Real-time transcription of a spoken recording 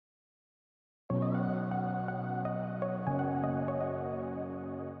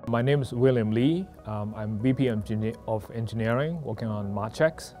My name is William Lee. I'm VP of Engineering working on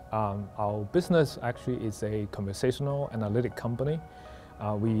Marchex. Our business actually is a conversational analytic company.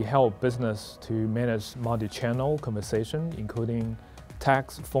 We help business to manage multi-channel conversation, including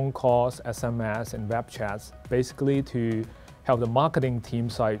text, phone calls, SMS, and web chats, basically to help the marketing team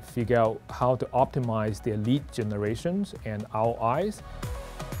side figure out how to optimize their lead generations and ROIs.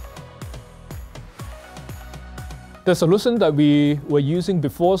 The solution that we were using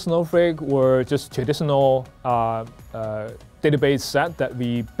before Snowflake were just traditional database set that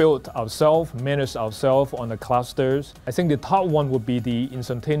we built ourselves, managed ourselves on the clusters. I think the top one would be the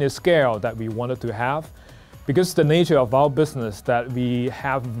instantaneous scale that we wanted to have. Because the nature of our business that we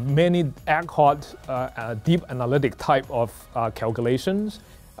have many ad hoc, deep analytic type of calculations.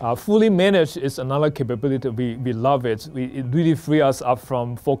 Fully managed is another capability. We love it. It really frees us up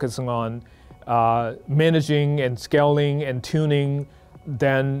from focusing on managing and scaling and tuning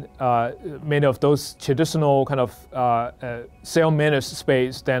than many of those traditional kind of self-managed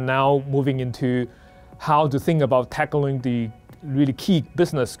space. Then now moving into how to think about tackling the really key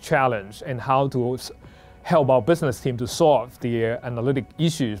business challenge and how to help our business team to solve the analytic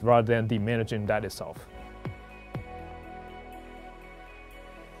issues rather than the managing that itself.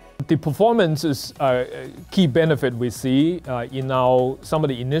 The performance is a key benefit we see in some of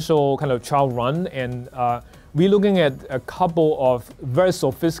the initial kind of trial run, and we're looking at a couple of very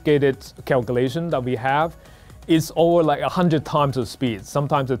sophisticated calculations that we have. It's over like 100 times the speed.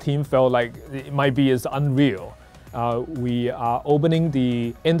 Sometimes the team felt like it might be as unreal. We are opening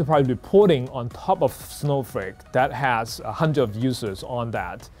the enterprise reporting on top of Snowflake that has 100 users on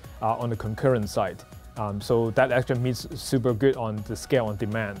that on the concurrent side. So that actually meets super good on the scale on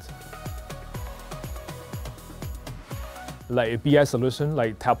demand. Like a BI solution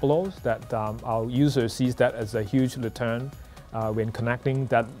like Tableau, that our user sees that as a huge return when connecting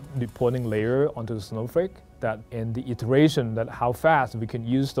that reporting layer onto the Snowflake. And the iteration that how fast we can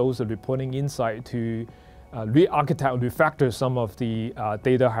use those reporting insight to re-architect, refactor some of the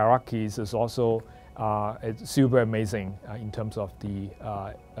data hierarchies is also it's super amazing in terms of the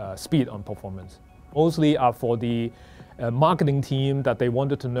speed on performance. Mostly for the marketing team that they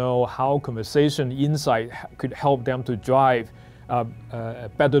wanted to know how conversation insight could help them to drive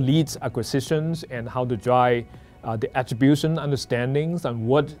better leads acquisitions and how to drive the attribution understandings and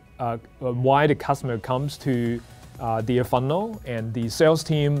why the customer comes to their funnel, and the sales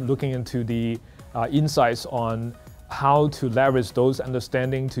team looking into the insights on how to leverage those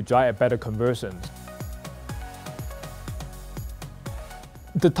understandings to drive a better conversion.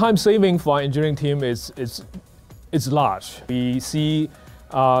 The time saving for our engineering team is large. We see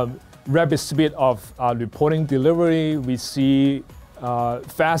rapid speed of reporting delivery. We see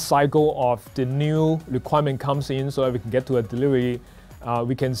fast cycle of the new requirement comes in so that we can get to a delivery.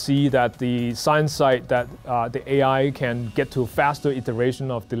 We can see that the science side that the AI can get to faster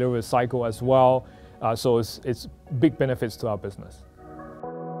iteration of delivery cycle as well. So it's big benefits to our business.